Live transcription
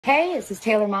Hey, this is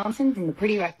Taylor Momsen from the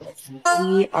Pretty Reckless.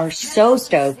 We are so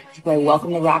stoked to play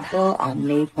Welcome to Rockville on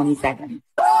May 22nd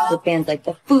with bands like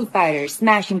the Foo Fighters,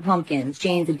 Smashing Pumpkins,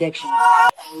 Jane's Addiction.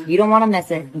 You don't want to miss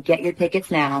it. Get your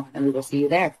tickets now, and we will see you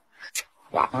there.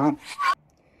 Rock on.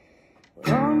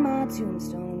 On my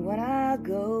tombstone when I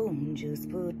go, just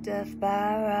put death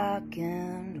by rock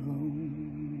and roll.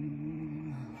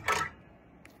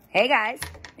 Hey guys,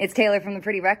 it's Taylor from the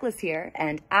Pretty Reckless here,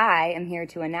 and I am here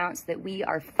to announce that we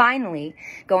are finally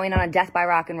going on a Death by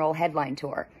Rock and Roll headline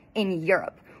tour in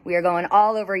Europe. We are going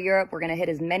all over Europe. We're going to hit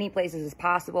as many places as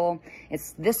possible.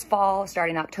 It's this fall,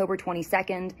 starting October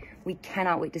 22nd. We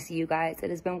cannot wait to see you guys. It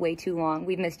has been way too long.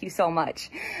 We've missed you so much.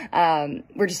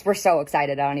 We're so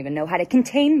excited. I don't even know how to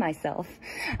contain myself.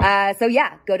 So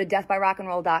yeah, go to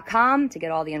deathbyrockandroll.com to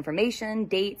get all the information,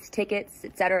 dates, tickets,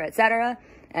 etc., etc.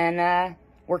 And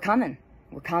we're coming.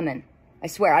 We're coming. I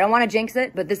swear, I don't want to jinx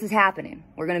it, but this is happening.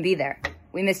 We're going to be there.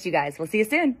 We missed you guys. We'll see you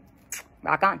soon.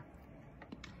 Rock on.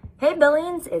 Hey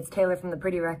Billions, it's Taylor from the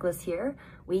Pretty Reckless here.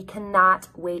 We cannot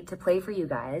wait to play for you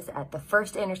guys at the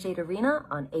First Interstate Arena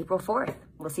on April 4th.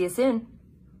 We'll see you soon.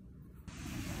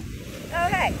 Oh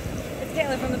hey, it's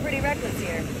Taylor from the Pretty Reckless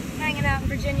here, hanging out in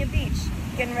Virginia Beach,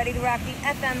 getting ready to rock the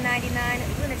FM 99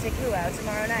 Lunatic Luau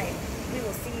tomorrow night. We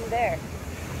will see you there.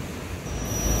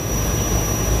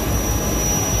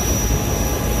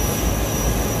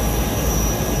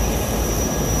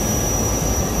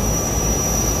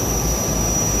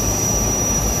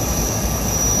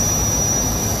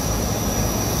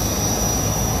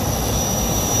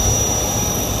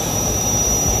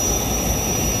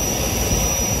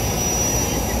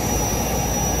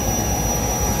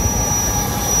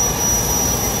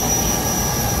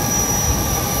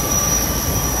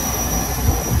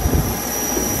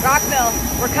 Rockville,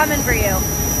 we're coming for you.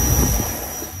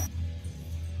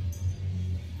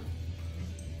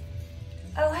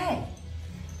 Oh hey,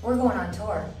 we're going on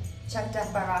tour. Check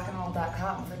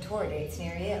deathbyrockandroll.com for tour dates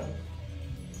near you.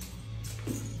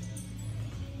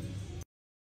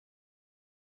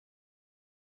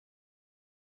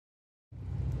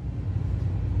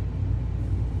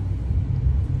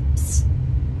 Psst.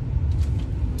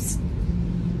 Psst.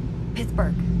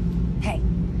 Pittsburgh, hey.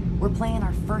 We're playing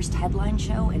our first headline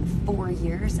show in 4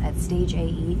 years at Stage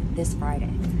AE this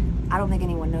Friday. I don't think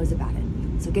anyone knows about it,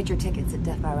 so get your tickets at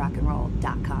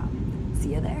deathbyrockandroll.com.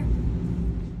 See you there.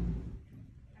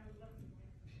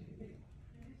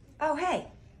 Oh hey,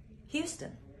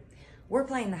 Houston. We're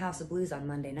playing the House of Blues on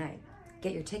Monday night.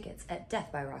 Get your tickets at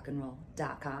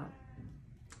deathbyrockandroll.com.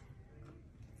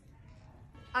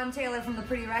 I'm Taylor from the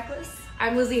Pretty Reckless.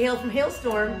 I'm Lizzie Hale from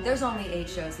Hailstorm. There's only 8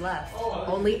 shows left.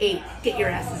 Only 8. Get your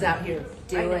asses out here.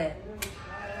 Do it.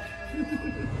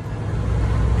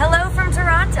 Hello from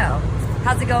Toronto.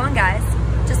 How's it going, guys?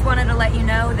 Just wanted to let you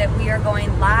know that we are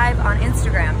going live on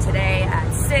Instagram today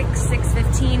at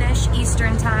 6:15-ish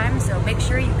Eastern time, so make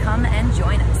sure you come and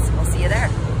join us. We'll see you there.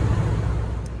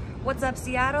 What's up,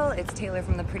 Seattle? It's Taylor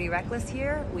from the Pretty Reckless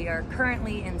here. We are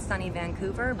currently in sunny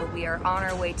Vancouver, but we are on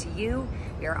our way to you.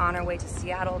 We are on our way to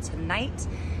Seattle tonight.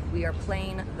 We are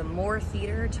playing the Moore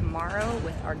Theater tomorrow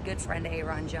with our good friend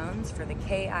Aaron Jones for the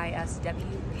KISW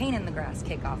Pain in the Grass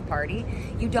kickoff party.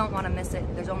 You don't want to miss it.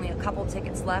 There's only a couple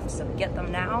tickets left, so get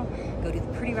them now. Go to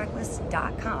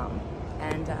theprettyreckless.com,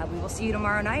 and we will see you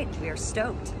tomorrow night. We are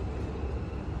stoked.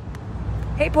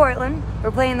 Hey Portland, we're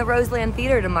playing the Roseland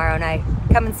Theater tomorrow night.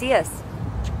 Come and see us.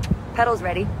 Pedals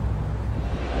ready.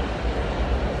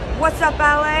 What's up,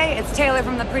 LA? It's Taylor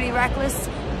from the Pretty Reckless.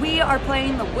 We are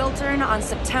playing the Wiltern on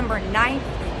September 9th.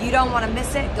 You don't want to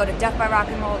miss it. Go to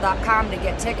deathbyrockandroll.com to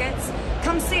get tickets.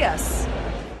 Come see us.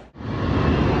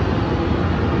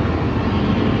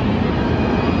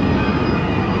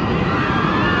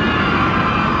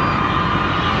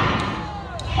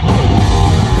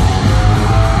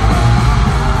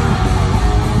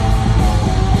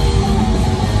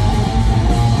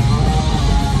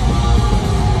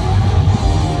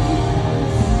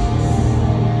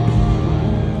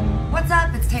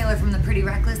 From the Pretty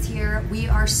Reckless here. We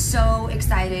are so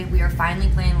excited. We are finally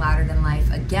playing Louder Than Life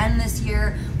again this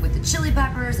year with the Chili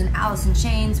Peppers and Alice in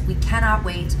Chains. We cannot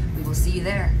wait. We will see you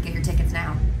there. Get your tickets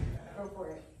now.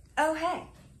 Oh hey,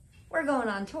 we're going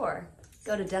on tour.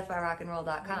 Go to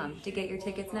deathbyrockandroll.com to get your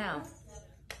tickets now.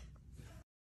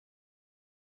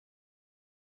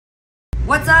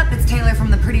 What's up? It's Taylor from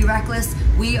the Pretty Reckless.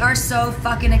 We are so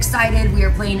fucking excited. We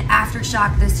are playing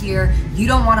Aftershock this year. You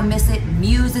don't want to miss it.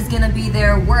 Muse is going to be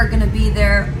there. We're going to be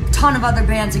there. A ton of other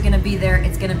bands are going to be there.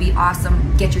 It's going to be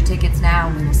awesome. Get your tickets now,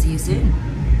 and we will see you soon.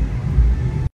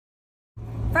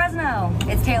 Fresno. now.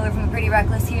 It's Taylor from the Pretty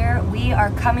Reckless here. We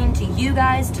are coming to you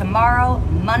guys tomorrow,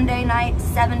 Monday night,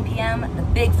 7 p.m., the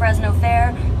big Fresno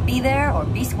Fair. Be there or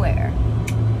be square.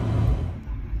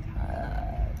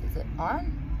 Is it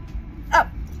on? Oh,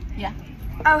 Yeah.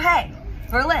 oh hey,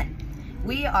 Berlin.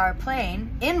 We are playing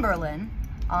in Berlin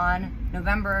on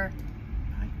November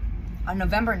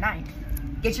 9th.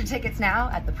 Get your tickets now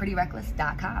at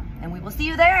theprettyreckless.com, and we will see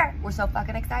you there. We're so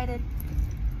fucking excited.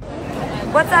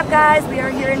 What's up, guys? We are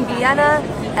here in Vienna,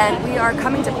 and we are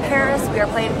coming to Paris. We are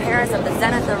playing Paris at the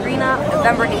Zenith Arena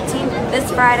November 18th, this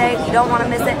Friday. You don't want to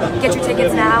miss it. Get your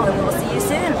tickets now, and we will see you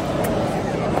soon.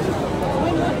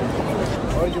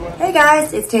 Hey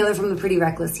guys, it's Taylor from the Pretty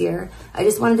Reckless here. I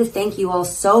just wanted to thank you all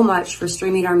so much for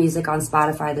streaming our music on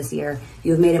Spotify this year.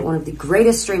 You have made it one of the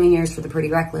greatest streaming years for the Pretty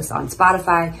Reckless on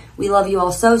Spotify. We love you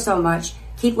all so, so much.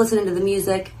 Keep listening to the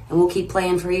music, and we'll keep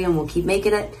playing for you, and we'll keep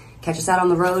making it. Catch us out on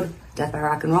the road. Death by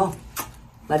Rock and Roll.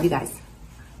 Love you guys.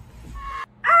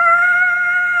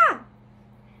 Ah!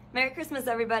 Merry Christmas,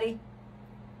 everybody.